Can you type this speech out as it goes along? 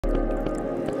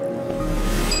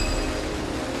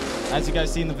As you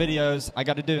guys see in the videos, I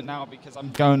got to do it now because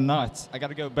I'm going nuts. I got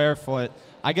to go barefoot.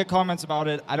 I get comments about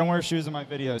it. I don't wear shoes in my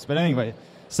videos. But anyway,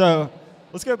 so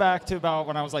let's go back to about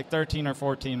when I was like 13 or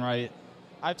 14, right?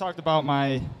 I've talked about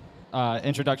my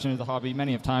introduction to the hobby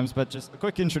many of times, but just a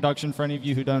quick introduction for any of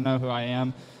you who don't know who I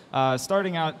am.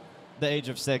 Starting out the age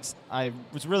of 6, I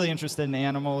was really interested in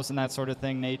animals and that sort of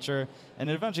thing, nature, and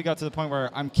it eventually got to the point where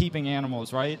I'm keeping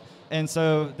animals, right? And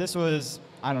so this was,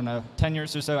 I don't know, 10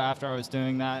 years or so after I was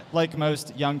doing that. Like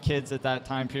most young kids at that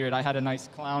time period, I had a nice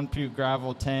clown puke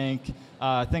gravel tank.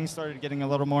 Things started getting a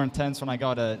little more intense when I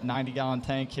got a 90-gallon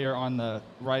tank here on the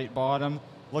right bottom.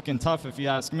 Looking tough if you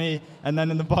ask me. And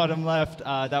then in the bottom left,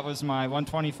 that was my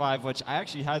 125, which I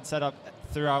actually had set up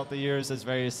throughout the years as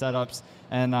various setups.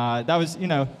 And that was, you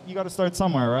know, you got to start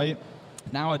somewhere, right?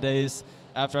 Nowadays,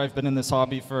 after I've been in this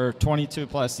hobby for 22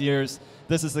 plus years,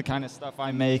 this is the kind of stuff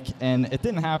I make, and it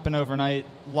didn't happen overnight.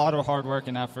 A lot of hard work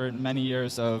and effort, many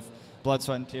years of blood,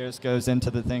 sweat, and tears goes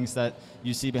into the things that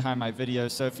you see behind my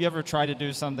videos. So if you ever try to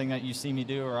do something that you see me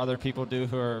do or other people do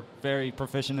who are very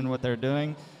proficient in what they're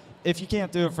doing, if you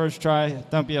can't do it first try,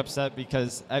 don't be upset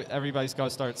because everybody's got to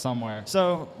start somewhere.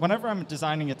 So whenever I'm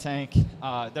designing a tank,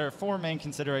 there are 4 main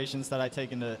considerations that I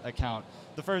take into account.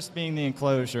 The first being the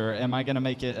enclosure. Am I going to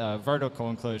make it a vertical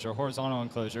enclosure, horizontal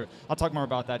enclosure? I'll talk more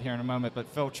about that here in a moment, but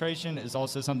filtration is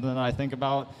also something that I think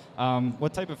about.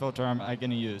 What type of filter am I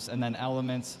going to use? And then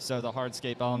elements, so the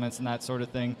hardscape elements and that sort of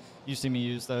thing. You see me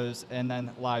use those. And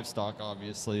then livestock,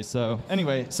 obviously. So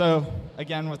anyway, so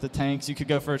again, with the tanks, you could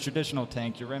go for a traditional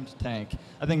tank, your rimmed tank.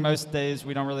 I think most days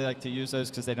we don't really like to use those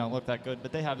because they don't look that good,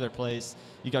 but they have their place.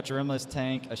 You got your rimless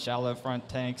tank, a shallow front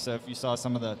tank. So if you saw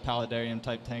some of the paludarium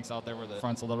type tanks out there where the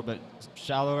front's a little bit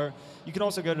shallower. You could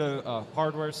also go to a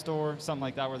hardware store, something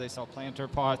like that, where they sell planter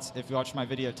pots. If you watch my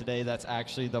video today, that's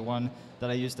actually the one that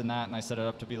I used in that, and I set it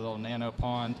up to be a little nano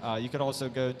pond. You could also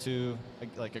go to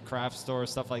like a craft store,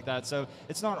 stuff like that. So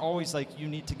it's not always like you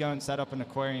need to go and set up an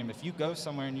aquarium. If you go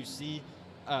somewhere and you see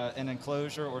an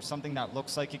enclosure or something that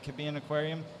looks like it could be an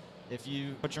aquarium, if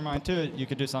you put your mind to it, you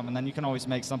could do something. And then you can always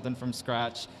make something from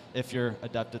scratch if you're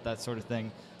adept at that sort of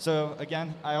thing. So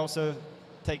again, I also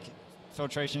take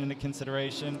filtration into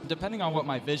consideration. Depending on what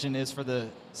my vision is for the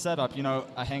setup, you know,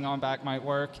 a hang-on back might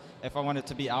work. If I want it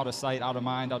to be out of sight, out of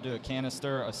mind, I'll do a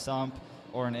canister, a sump,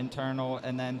 or an internal.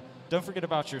 And then don't forget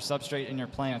about your substrate and your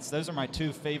plants. Those are my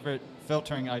 2 favorite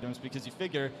filtering items because you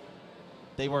figure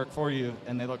they work for you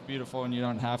and they look beautiful and you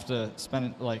don't have to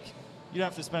spend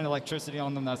electricity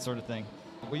on them, that sort of thing.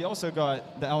 We also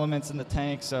got the elements in the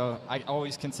tank, so I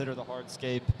always consider the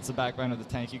hardscape. It's the backbone of the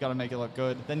tank. You got to make it look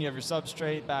good. Then you have your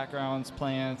substrate, backgrounds,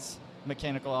 plants,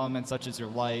 mechanical elements such as your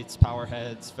lights, power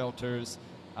heads, filters,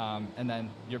 and then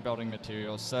your building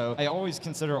materials. So I always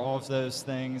consider all of those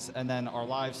things, and then our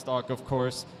livestock, of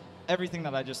course. Everything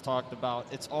that I just talked about,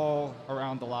 it's all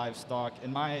around the livestock.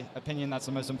 In my opinion, that's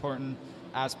the most important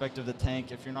aspect of the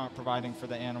tank. If you're not providing for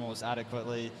the animals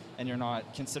adequately and you're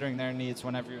not considering their needs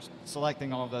whenever you're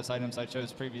selecting all of those items I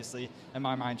chose previously, in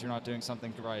my mind, you're not doing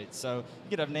something right. So you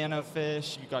could have nano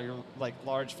fish, you got your like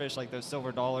large fish like those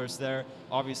silver dollars there.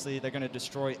 Obviously, they're going to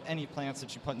destroy any plants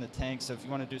that you put in the tank. So if you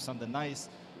want to do something nice,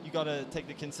 you got to take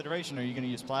the consideration. Are you going to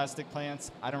use plastic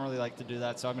plants? I don't really like to do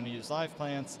that, so I'm going to use live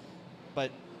plants.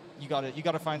 But you got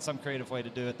to find some creative way to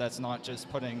do it that's not just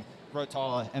putting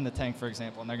rotala in the tank, for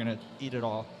example, and they're going to eat it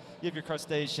all. You have your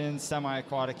crustaceans,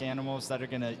 semi-aquatic animals that are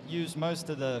going to use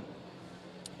most of the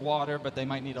water, but they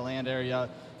might need a land area.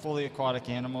 Fully aquatic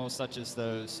animals, such as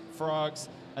those frogs,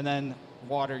 and then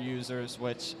water users,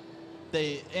 which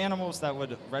animals that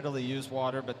would readily use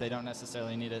water, but they don't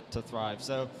necessarily need it to thrive.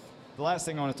 So the last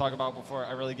thing I want to talk about before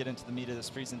I really get into the meat of this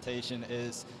presentation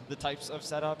is the types of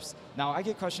setups. Now, I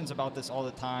get questions about this all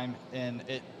the time, and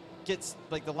it gets,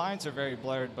 like, the lines are very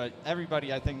blurred, but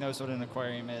everybody, I think, knows what an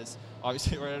aquarium is.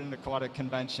 Obviously, we're at an aquatic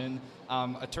convention.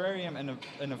 A terrarium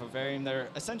and a vivarium, they're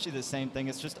essentially the same thing.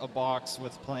 It's just a box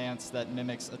with plants that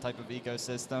mimics a type of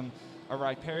ecosystem. A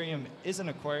riparium is an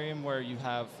aquarium where you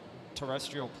have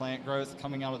terrestrial plant growth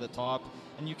coming out of the top,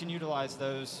 and you can utilize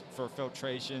those for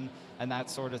filtration and that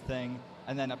sort of thing.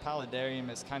 And then a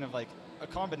paludarium is kind of like a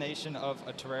combination of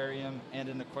a terrarium and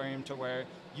an aquarium, to where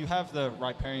you have the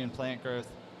riparian plant growth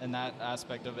and that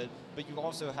aspect of it, but you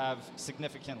also have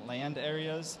significant land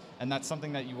areas, and that's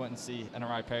something that you wouldn't see in a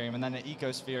riparium. And then an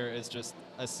ecosphere is just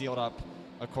a sealed up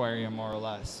aquarium, more or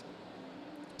less.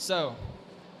 So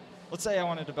let's say I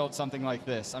wanted to build something like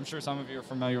this. I'm sure some of you are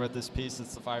familiar with this piece.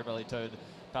 It's the firebelly toad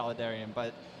paludarium.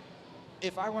 But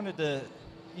if I wanted to,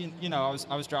 you know,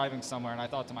 I was driving somewhere and I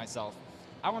thought to myself,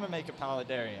 I want to make a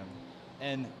paludarium.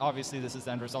 And obviously this is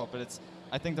the end result, but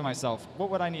I think to myself, what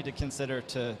would I need to consider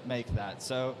to make that?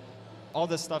 So all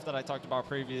this stuff that I talked about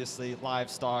previously,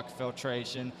 livestock,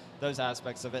 filtration, those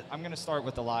aspects of it, I'm going to start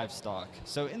with the livestock.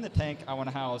 So in the tank, I want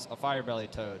to house a firebelly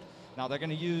toad. Now they're going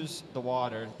to use the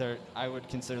water. I would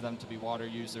consider them to be water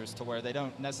users, to where they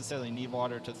don't necessarily need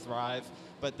water to thrive,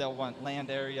 but they'll want land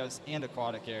areas and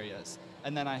aquatic areas.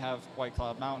 And then I have white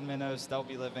cloud mountain minnows. They'll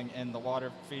be living in the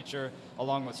water feature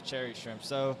along with cherry shrimp.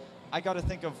 So I got to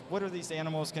think of, what are these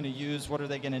animals going to use? What are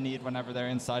they going to need whenever they're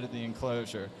inside of the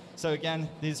enclosure? So again,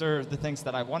 these are the things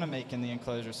that I want to make in the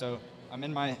enclosure. So I'm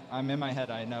in my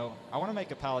head, I know I want to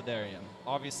make a paludarium.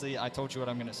 Obviously, I told you what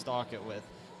I'm going to stock it with.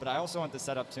 But I also want the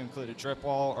setup to include a drip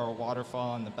wall or a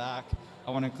waterfall in the back.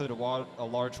 I want to include a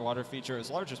large water feature, as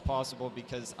large as possible,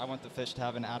 because I want the fish to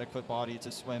have an adequate body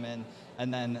to swim in,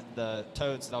 and then the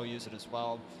toads, they'll use it as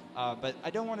well. But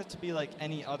I don't want it to be like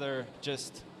any other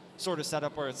just sort of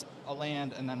setup where it's a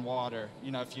land and then water. You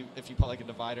know, if you put like a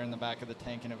divider in the back of the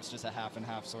tank and it was just a half and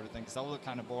half sort of thing, because that would look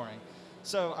kind of boring.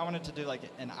 So I wanted to do like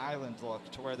an island look,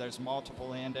 to where there's multiple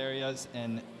land areas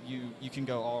and you can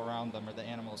go all around them, or the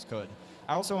animals could.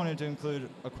 I also wanted to include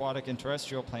aquatic and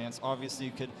terrestrial plants. Obviously,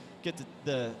 you could get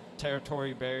the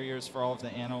territory barriers for all of the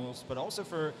animals, but also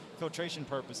for filtration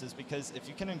purposes, because if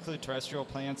you can include terrestrial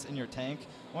plants in your tank,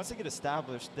 once they get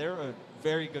established, they're a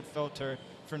very good filter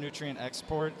for nutrient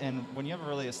export. And when you have a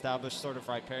really established sort of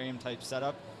riparium type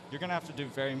setup, you're going to have to do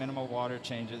very minimal water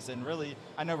changes. And really,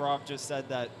 I know Rob just said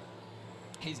that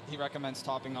he recommends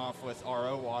topping off with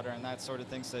RO water and that sort of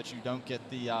thing, so that you don't get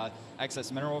the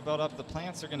excess mineral buildup. The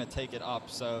plants are going to take it up,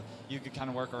 so you could kind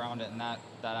of work around it in that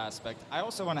aspect. I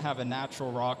also want to have a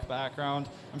natural rock background.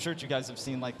 I'm sure that you guys have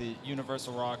seen like the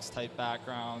universal rocks type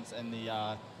backgrounds and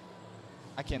the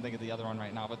I can't think of the other one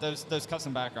right now, but those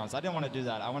custom backgrounds. I didn't want to do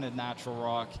that. I wanted natural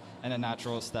rock and a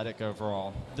natural aesthetic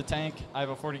overall. The tank, I have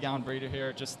a 40-gallon breeder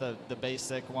here, just the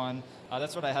basic one.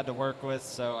 That's what I had to work with,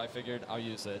 so I figured I'll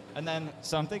use it. And then,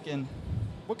 so I'm thinking,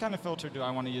 what kind of filter do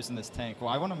I want to use in this tank? Well,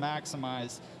 I want to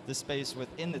maximize the space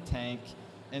within the tank,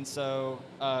 and so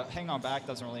hang on back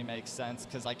doesn't really make sense,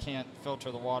 because I can't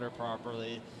filter the water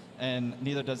properly, and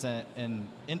neither does an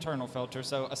internal filter,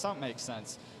 so a sump makes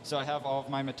sense. So I have all of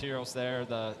my materials there,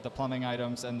 the plumbing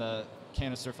items and the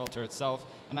canister filter itself,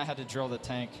 and I had to drill the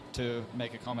tank to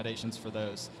make accommodations for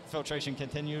those. Filtration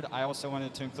continued. I also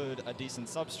wanted to include a decent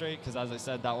substrate, because as I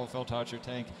said, that will filter out your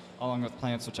tank along with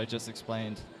plants, which I just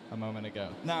explained a moment ago.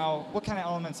 Now, what kind of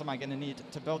elements am I going to need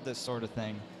to build this sort of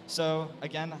thing? So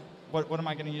again, what am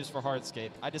I going to use for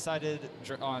hardscape? I decided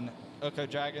on Oko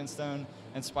Dragonstone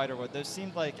and Spiderwood. Those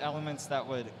seemed like elements that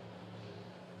would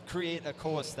create a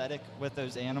cool aesthetic with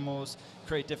those animals,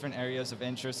 create different areas of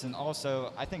interest, and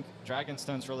also I think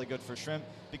Dragonstone's really good for shrimp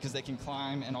because they can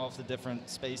climb in all of the different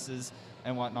spaces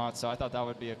and whatnot, so I thought that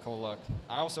would be a cool look.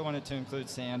 I also wanted to include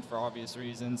sand for obvious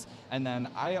reasons, and then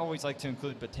I always like to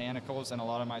include botanicals in a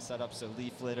lot of my setups, so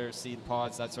leaf litter, seed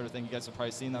pods, that sort of thing. You guys have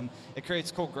probably seen them. It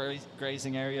creates cool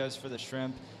grazing areas for the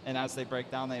shrimp, and as they break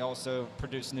down, they also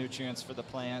produce nutrients for the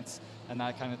plants and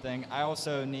that kind of thing. I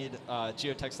also need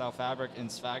geotextile fabric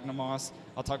and sphagnum moss.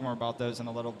 I'll talk more about those in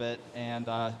a little bit, and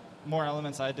more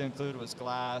elements I had to include was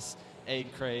glass, egg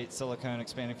crate, silicone,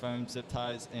 expanding foam, zip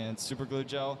ties, and super glue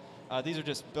gel. These are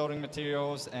just building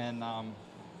materials and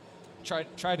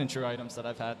tried and true items that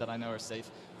I've had that I know are safe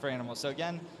for animals. So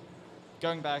again,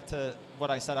 going back to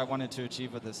what I said I wanted to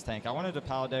achieve with this tank, I wanted a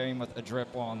paludarium with a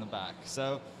drip wall in the back.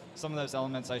 So some of those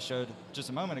elements I showed just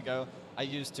a moment ago, I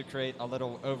used to create a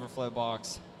little overflow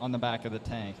box on the back of the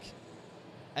tank.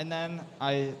 And then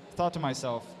I thought to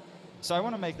myself, so I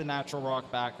want to make the natural rock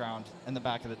background in the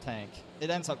back of the tank. It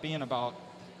ends up being about,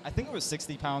 I think it was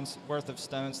 60 pounds worth of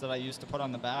stones that I used to put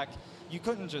on the back. You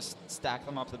couldn't just stack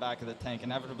them up the back of the tank.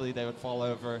 Inevitably, they would fall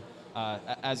over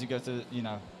as you go through,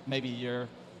 maybe a year,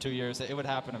 2 years. It would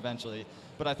happen eventually.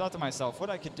 But I thought to myself, what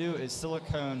I could do is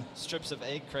silicone strips of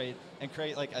egg crate and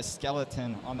create like a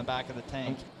skeleton on the back of the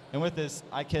tank. And with this,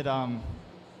 I could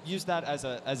use that as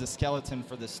a skeleton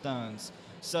for the stones.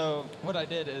 So what I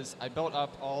did is I built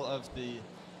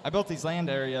these land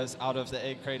areas out of the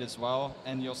egg crate as well,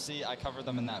 and you'll see I covered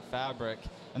them in that fabric.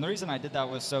 And the reason I did that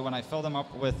was so when I fill them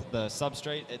up with the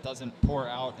substrate, it doesn't pour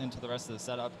out into the rest of the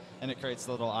setup, and it creates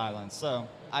little islands. So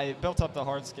I built up the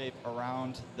hardscape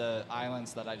around the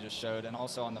islands that I just showed, and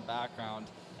also on the background.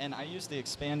 And I used the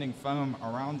expanding foam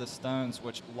around the stones,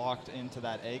 which locked into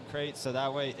that egg crate, so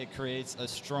that way it creates a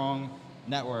strong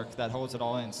network that holds it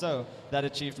all in. So that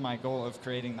achieved my goal of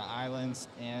creating the islands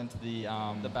and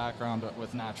the background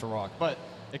with natural rock. But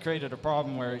it created a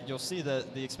problem where you'll see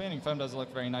that the expanding foam doesn't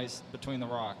look very nice between the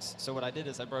rocks. So what I did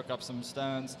is I broke up some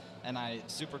stones and I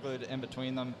super glued it in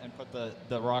between them and put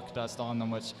the rock dust on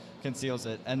them, which conceals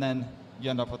it. And then you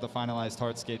end up with a finalized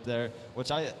hardscape there,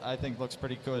 which I think looks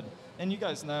pretty good. And you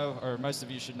guys know, or most of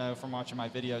you should know from watching my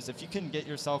videos, if you can get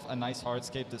yourself a nice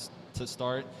hardscape to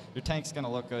start, your tank's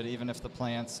gonna look good even if the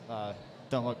plants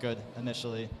don't look good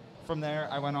initially. From there,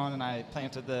 I went on and I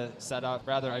planted the setup.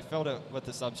 Rather, I filled it with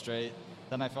the substrate,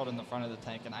 then I filled in the front of the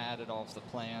tank and I added all of the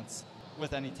plants.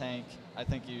 With any tank, I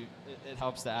think it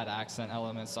helps to add accent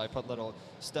elements, so I put little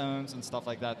stones and stuff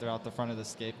like that throughout the front of the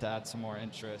scape to add some more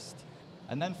interest.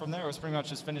 And then from there, it was pretty much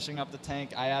just finishing up the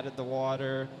tank. I added the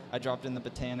water, I dropped in the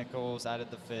botanicals, added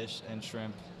the fish and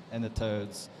shrimp and the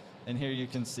toads. And here you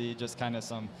can see just kind of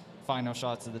some final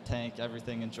shots of the tank,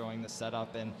 everything enjoying the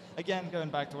setup. And again, going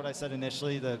back to what I said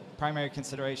initially, the primary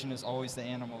consideration is always the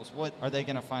animals. What are they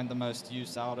gonna find the most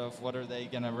use out of? What are they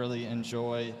gonna really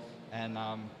enjoy? And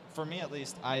for me at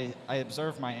least, I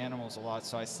observe my animals a lot,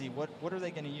 so I see what are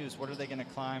they gonna use? What are they gonna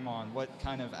climb on? What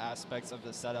kind of aspects of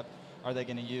the setup are they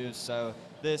going to use? So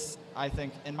this, I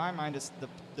think, in my mind, is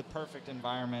the perfect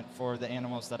environment for the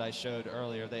animals that I showed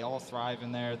earlier. They all thrive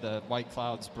in there. The white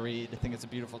clouds breed. I think it's a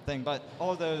beautiful thing. But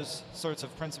all those sorts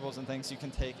of principles and things you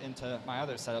can take into my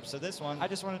other setup. So this one, I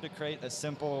just wanted to create a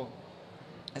simple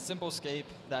scape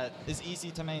that is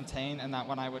easy to maintain and that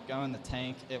when I would go in the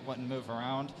tank, it wouldn't move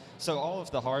around. So all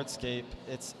of the hardscape,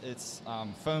 it's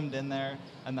foamed in there,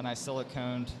 and then I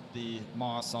siliconed the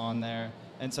moss on there.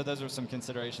 And so those were some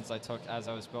considerations I took as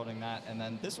I was building that. And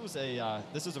then this was a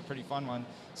pretty fun one.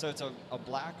 So it's a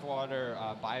blackwater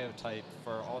biotype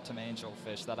for autumn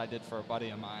angelfish that I did for a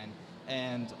buddy of mine.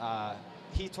 And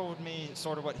he told me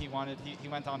sort of what he wanted. He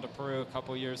went on to Peru a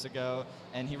couple years ago,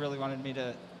 and he really wanted me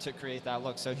to create that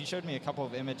look. So he showed me a couple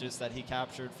of images that he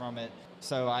captured from it.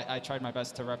 So I tried my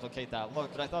best to replicate that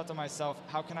look. But I thought to myself,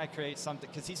 how can I create something?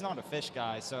 Because he's not a fish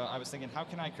guy. So I was thinking, how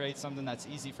can I create something that's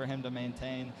easy for him to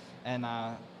maintain? And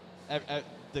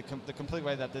the complete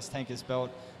way that this tank is built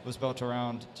was built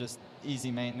around just easy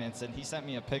maintenance. And he sent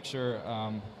me a picture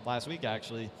last week,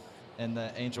 actually, and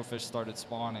the angelfish started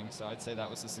spawning. So I'd say that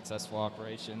was a successful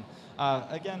operation.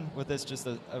 Again, with this, just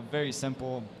a very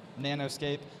simple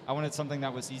nanoscape. I wanted something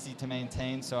that was easy to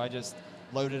maintain, so I just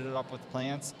loaded it up with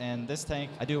plants. And this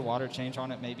tank, I do a water change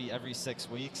on it maybe every 6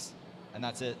 weeks, and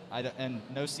that's it. And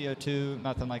no CO2,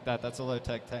 nothing like that. That's a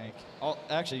low-tech tank.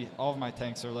 Actually, all of my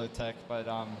tanks are low-tech, but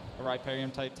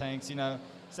riparium type tanks, you know,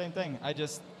 same thing.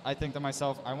 I think to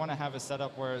myself, I want to have a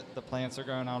setup where the plants are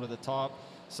growing out of the top,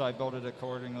 so I built it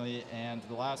accordingly. And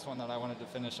the last one that I wanted to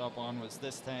finish up on was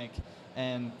this tank.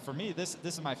 And for me, this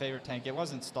is my favorite tank. It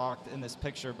wasn't stocked in this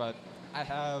picture, but I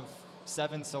have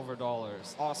 7 silver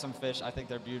dollars. Awesome fish. I think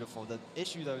they're beautiful. The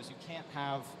issue, though, is you can't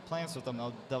have plants with them.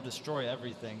 They'll destroy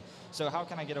everything. So how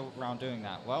can I get around doing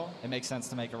that? Well, it makes sense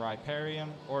to make a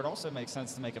riparium, or it also makes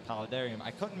sense to make a paludarium.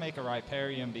 I couldn't make a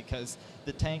riparium because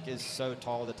the tank is so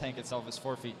tall. The tank itself is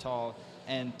 4 feet tall,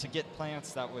 and to get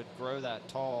plants that would grow that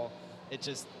tall, it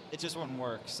just wouldn't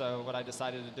work. So what I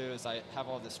decided to do is I have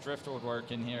all this driftwood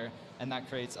work in here, and that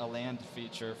creates a land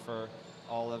feature for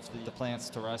all of the plants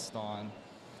to rest on.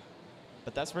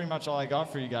 But that's pretty much all I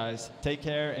got for you guys. Take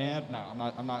care, and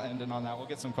no, I'm not ending on that. We'll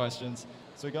get some questions.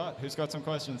 So who's got some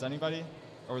questions? Anybody?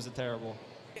 Or was it terrible?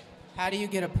 How do you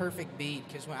get a perfect bead?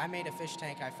 Because when I made a fish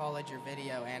tank, I followed your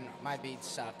video, and my bead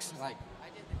sucks. Like, I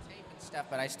did the tape and stuff,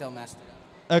 but I still messed it up.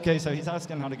 Okay, so he's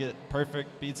asking how to get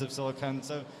perfect beads of silicone.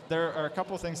 So there are a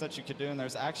couple things that you could do, and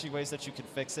there's actually ways that you could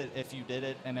fix it if you did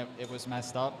it and it was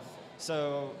messed up.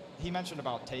 So he mentioned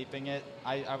about taping it.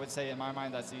 I would say in my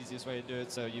mind that's the easiest way to do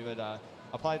it. So you would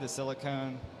apply the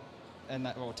silicone, and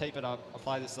tape it up,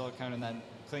 apply the silicone, and then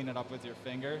clean it up with your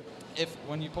finger.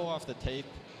 When you pull off the tape,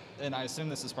 and I assume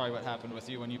this is probably what happened with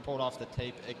you, when you pulled off the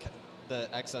tape, the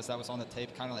excess that was on the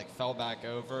tape kind of like fell back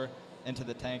over into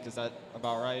the tank. Is that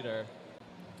about right? Or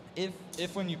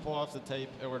if when you pull off the tape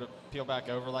it were to peel back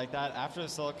over like that, after the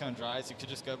silicone dries, you could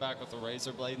just go back with a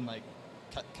razor blade and like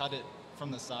cut it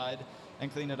from the side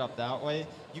and clean it up that way.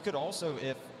 You could also,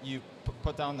 if you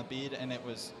put down the bead and it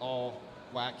was all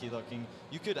wacky looking,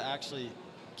 you could actually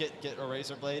get a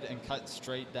razor blade and cut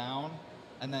straight down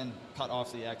and then cut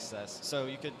off the excess. So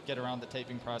you could get around the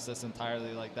taping process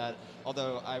entirely like that.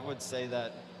 Although I would say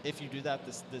that if you do that,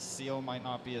 this seal might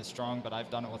not be as strong, but I've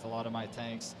done it with a lot of my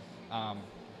tanks.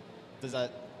 Does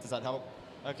that help?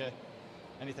 Okay.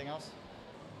 Anything else?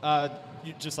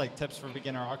 You just like tips for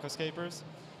beginner aquascapers?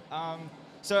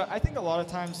 So I think a lot of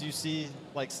times you see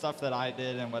like stuff that I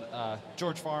did and what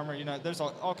George Farmer, you know, there's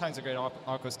all kinds of great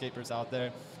aquascapers out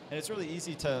there, and it's really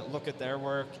easy to look at their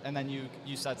work and then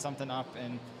you set something up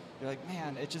and you're like,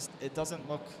 man, it doesn't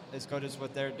look as good as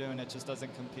what they're doing. It just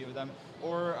doesn't compete with them.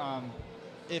 Or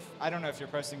if I don't know if you're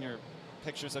posting your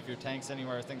pictures of your tanks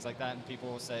anywhere, things like that, and people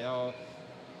will say, oh,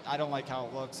 I don't like how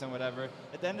it looks and whatever.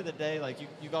 At the end of the day, like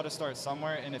you got to start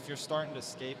somewhere, and if you're starting to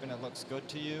scape and it looks good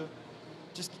to you,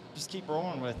 just keep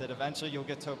rolling with it. Eventually you'll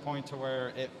get to a point to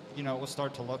where it, you know, will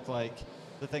start to look like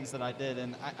the things that I did.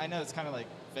 And I know it's kind of like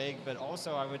vague, but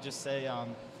also I would just say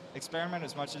experiment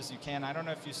as much as you can. I don't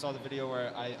know if you saw the video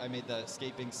where I made the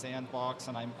escaping sandbox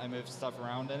and I moved stuff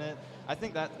around in it. I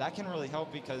think that can really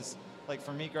help because, like,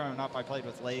 for me growing up, I played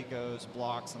with Legos,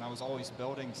 blocks, and I was always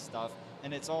building stuff.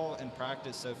 And it's all in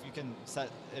practice. So if you can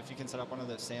set up one of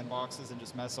those sandboxes and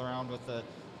just mess around with the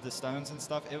stones and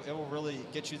stuff, it will really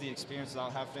get you the experience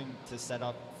without having to set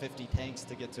up 50 tanks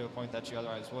to get to a point that you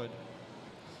otherwise would.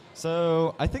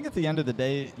 So I think at the end of the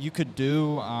day, you could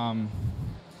do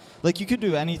you could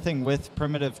do anything with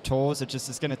primitive tools. It just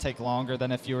is going to take longer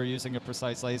than if you were using a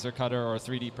precise laser cutter or a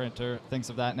 3D printer, things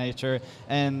of that nature.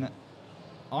 And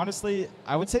honestly,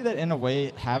 I would say that in a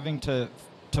way, having to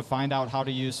find out how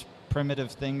to use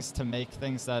primitive things to make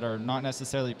things that are not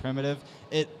necessarily primitive,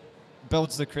 it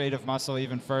builds the creative muscle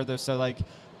even further. So like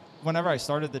whenever I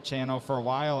started the channel, for a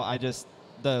while I just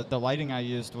the lighting I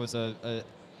used was a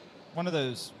one of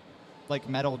those like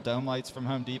metal dome lights from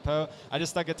Home Depot. I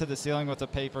just stuck it to the ceiling with a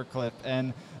paper clip,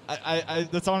 and I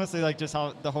that's honestly like just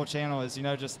how the whole channel is, you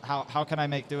know, just how can I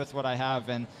make do with what I have.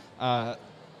 And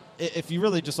if you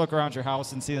really just look around your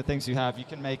house and see the things you have, you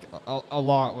can make a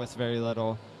lot with very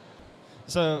little.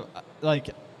 So like,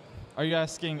 are you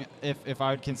asking if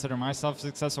I would consider myself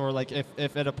successful, or like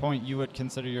if at a point you would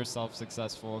consider yourself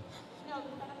successful? No, the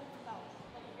setup itself,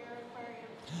 like your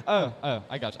aquarium. Oh,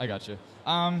 I got you.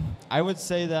 I would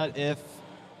say that if,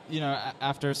 you know,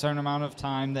 after a certain amount of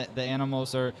time that the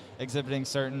animals are exhibiting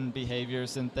certain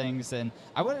behaviors and things, and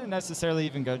I wouldn't necessarily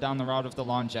even go down the route of the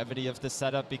longevity of the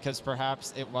setup, because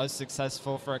perhaps it was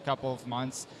successful for a couple of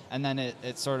months and then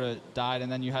it sort of died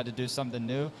and then you had to do something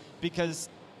new. Because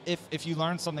if you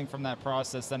learn something from that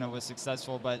process, then it was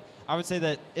successful. But I would say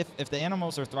that if the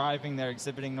animals are thriving, they're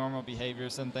exhibiting normal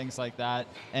behaviors and things like that,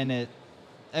 and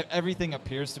everything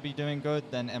appears to be doing good,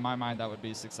 then in my mind that would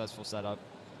be a successful setup.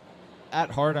 At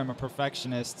heart, I'm a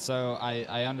perfectionist, so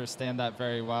I understand that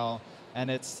very well. And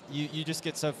it's you just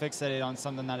get so fixated on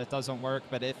something that it doesn't work.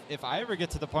 But if I ever get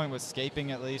to the point with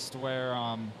scaping, at least, where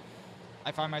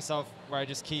I find myself where I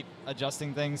just keep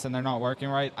adjusting things and they're not working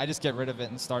right, I just get rid of it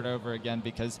and start over again,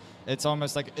 because it's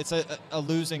almost like it's a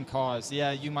losing cause.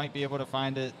 Yeah, you might be able to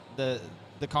find the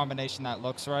combination that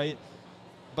looks right,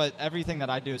 but everything that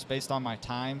I do is based on my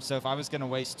time. So if I was going to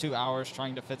waste 2 hours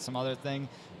trying to fit some other thing,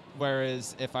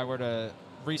 whereas if I were to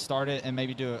restart it and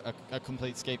maybe do a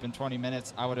complete scape in 20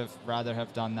 minutes, I would have rather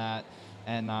have done that.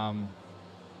 And I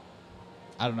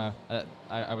don't know,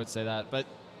 I would say that. But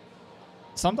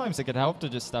sometimes it could help to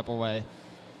just step away.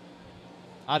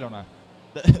 I don't know.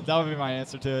 That would be my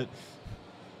answer to it.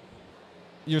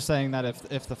 You're saying that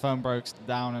if the foam broke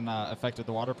down and affected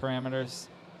the water parameters?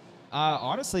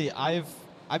 Honestly, I've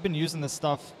been using this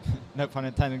stuff, no pun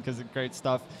intended, because it's great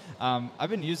stuff. I've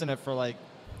been using it for like,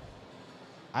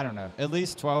 I don't know, at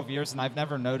least 12 years, and I've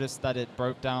never noticed that it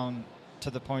broke down to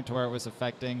the point to where it was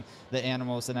affecting the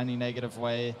animals in any negative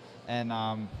way. And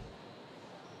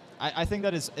I think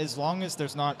that as long as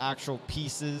there's not actual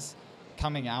pieces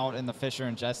coming out and the fish are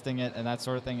ingesting it and that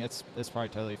sort of thing, it's probably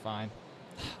totally fine.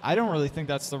 I don't really think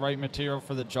that's the right material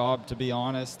for the job, to be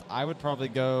honest. I would probably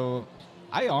go,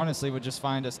 I honestly would just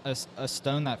find a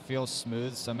stone that feels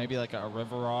smooth, so maybe like a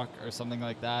river rock or something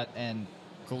like that, and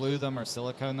glue them or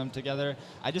silicone them together.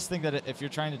 I just think that if you're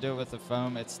trying to do it with the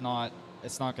foam, it's not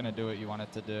going to do what you want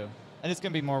it to do. And it's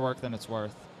going to be more work than it's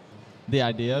worth. The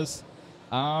ideas?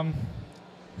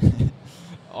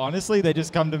 Honestly, they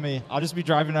just come to me. I'll just be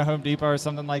driving to Home Depot or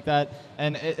something like that,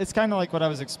 and it's kind of like what I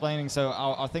was explaining. So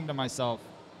I'll think to myself,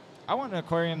 I want an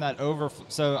aquarium that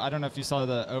so I don't know if you saw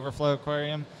the overflow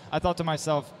aquarium. I thought to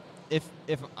myself, if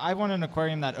I want an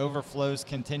aquarium that overflows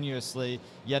continuously,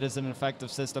 yet is an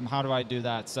effective system, how do I do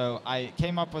that? So I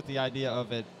came up with the idea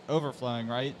of it overflowing,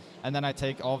 right? And then I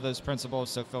take all of those principles,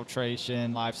 so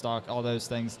filtration, livestock, all those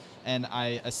things, and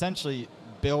I essentially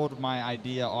build my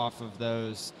idea off of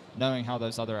those, knowing how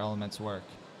those other elements work.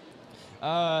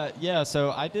 Yeah,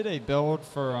 so I did a build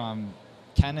for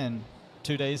Kenan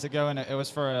 2 days ago, and it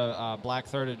was for a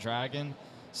black-throated dragon.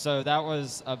 So that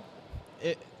was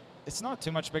it's not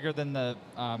too much bigger than the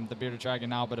bearded dragon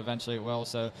now, but eventually it will.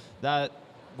 So that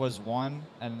was one,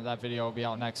 and that video will be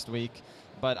out next week.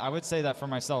 But I would say that for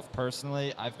myself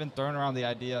personally, I've been throwing around the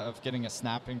idea of getting a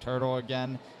snapping turtle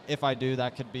again. If I do,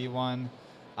 that could be one.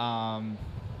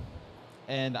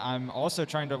 And I'm also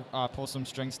trying to pull some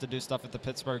strings to do stuff at the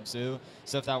Pittsburgh Zoo.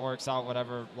 So if that works out,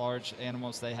 whatever large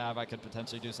animals they have, I could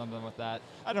potentially do something with that.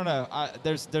 I don't know.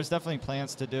 There's definitely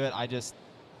plans to do it.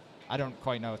 I don't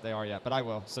quite know what they are yet, but I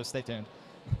will. So stay tuned.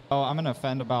 Oh, I'm going to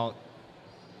offend about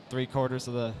 3/4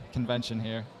 of the convention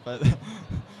here, but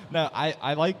no,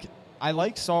 I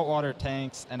like saltwater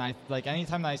tanks, and I like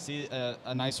anytime that I see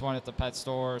a nice one at the pet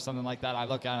store or something like that, I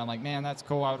look at it, I'm like, man, that's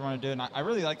cool, I would want to do it. And I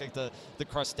really like the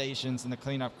crustaceans and the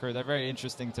cleanup crew. They're very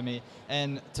interesting to me.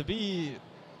 And to be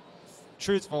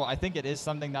truthful, I think it is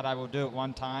something that I will do at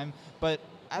one time. But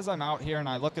as I'm out here and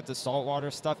I look at the saltwater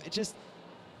stuff,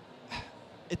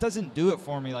 it doesn't do it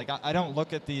for me. Like I don't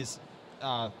look at these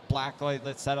black light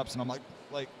lit setups and I'm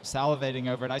like salivating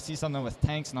over it. I see something with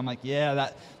tanks and I'm like,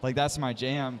 yeah, that's my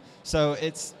jam. So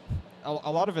it's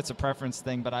a lot of it's a preference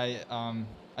thing, but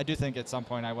I do think at some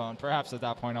point I will, and perhaps at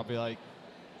that point I'll be like,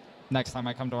 next time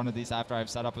I come to one of these after I've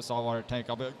set up a saltwater tank,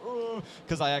 I'll be like, oh,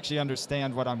 because I actually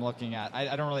understand what I'm looking at.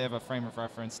 I don't really have a frame of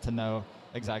reference to know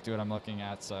exactly what I'm looking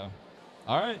at. So,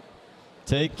 all right,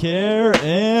 take care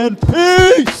and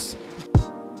peace.